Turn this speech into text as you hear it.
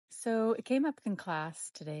So it came up in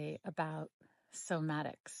class today about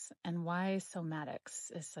somatics and why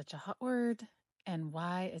somatics is such a hot word and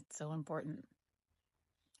why it's so important.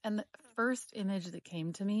 And the first image that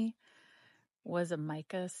came to me was a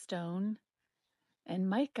mica stone. And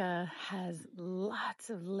mica has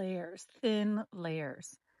lots of layers, thin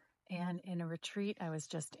layers. And in a retreat I was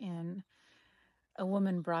just in, a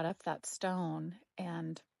woman brought up that stone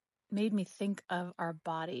and made me think of our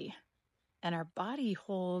body. And our body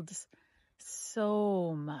holds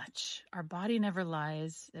so much. Our body never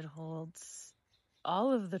lies. It holds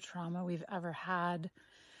all of the trauma we've ever had,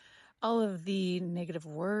 all of the negative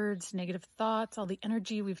words, negative thoughts, all the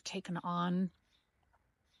energy we've taken on.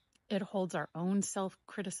 It holds our own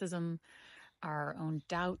self-criticism, our own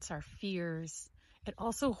doubts, our fears. It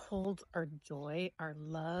also holds our joy, our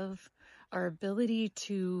love, our ability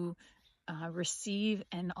to receive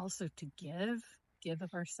and also to give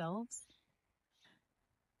of ourselves.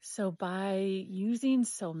 So by using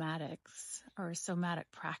somatics or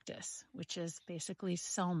somatic practice, which is basically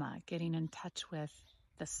soma, getting in touch with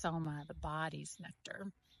the soma, the body's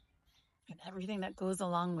nectar, and everything that goes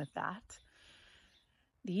along with that,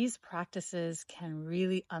 these practices can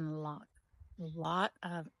really unlock a lot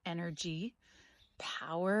of energy,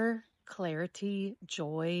 power, clarity,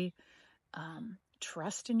 joy,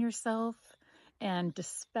 trust in yourself, and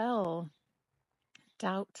dispel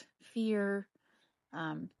doubt, fear,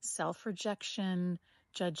 self-rejection,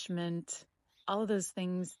 judgment, all of those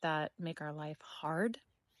things that make our life hard,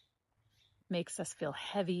 makes us feel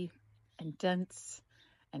heavy and dense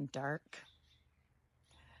and dark.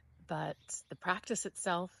 But the practice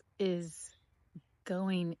itself is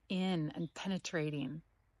going in and penetrating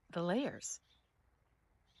the layers.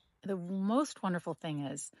 The most wonderful thing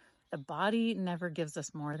is the body never gives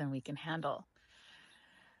us more than we can handle.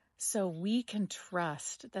 So we can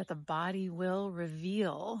trust that the body will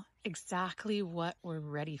reveal exactly what we're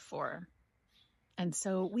ready for. And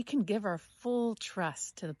so we can give our full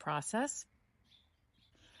trust to the process.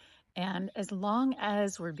 And as long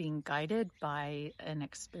as we're being guided by an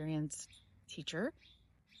experienced teacher,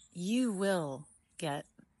 you will get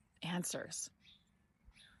answers.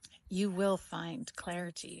 You will find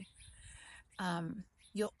clarity.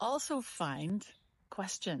 You'll also find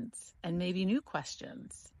questions and maybe new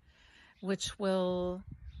questions, which will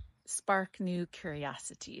spark new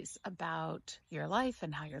curiosities about your life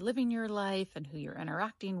and how you're living your life and who you're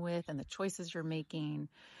interacting with and the choices you're making.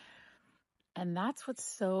 And that's what's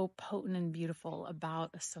so potent and beautiful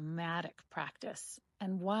about a somatic practice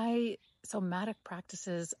and why somatic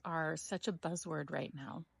practices are such a buzzword right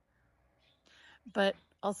now. But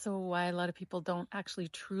also why a lot of people don't actually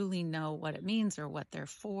truly know what it means or what they're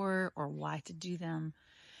for or why to do them.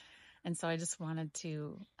 And so I just wanted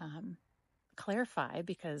to clarify,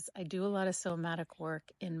 because I do a lot of somatic work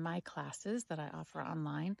in my classes that I offer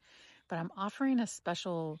online, but I'm offering a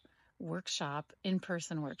special workshop,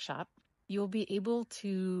 in-person workshop. You'll be able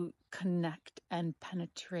to connect and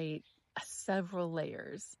penetrate several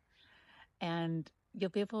layers, and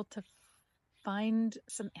you'll be able to find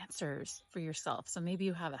some answers for yourself. So maybe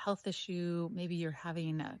you have a health issue, maybe you're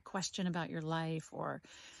having a question about your life or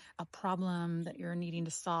a problem that you're needing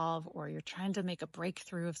to solve, or you're trying to make a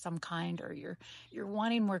breakthrough of some kind, or you're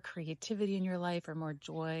wanting more creativity in your life or more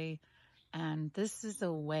joy. And this is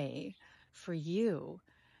a way for you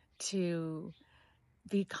to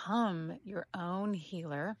become your own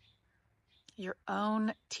healer, your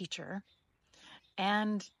own teacher,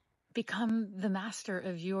 and become the master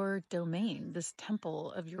of your domain, this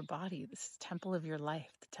temple of your body, this temple of your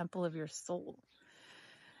life, the temple of your soul.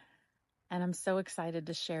 And I'm so excited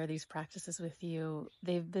to share these practices with you.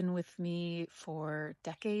 They've been with me for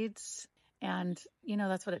decades. And,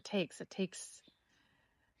 that's what it takes. It takes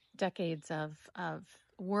decades of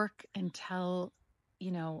work until,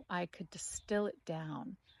 I could distill it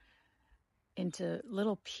down into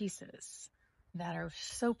little pieces that are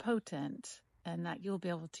so potent and that you'll be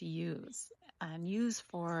able to use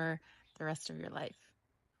for the rest of your life.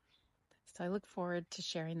 So I look forward to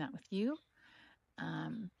sharing that with you.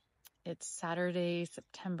 It's Saturday,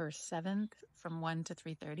 September 7th from 1 to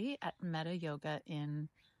 3:30 at Meta Yoga in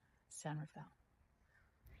San Rafael.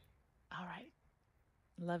 All right.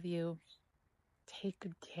 Love you. Take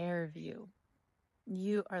good care of you.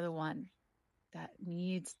 You are the one that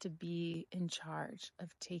needs to be in charge of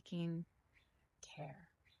taking care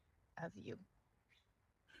of you.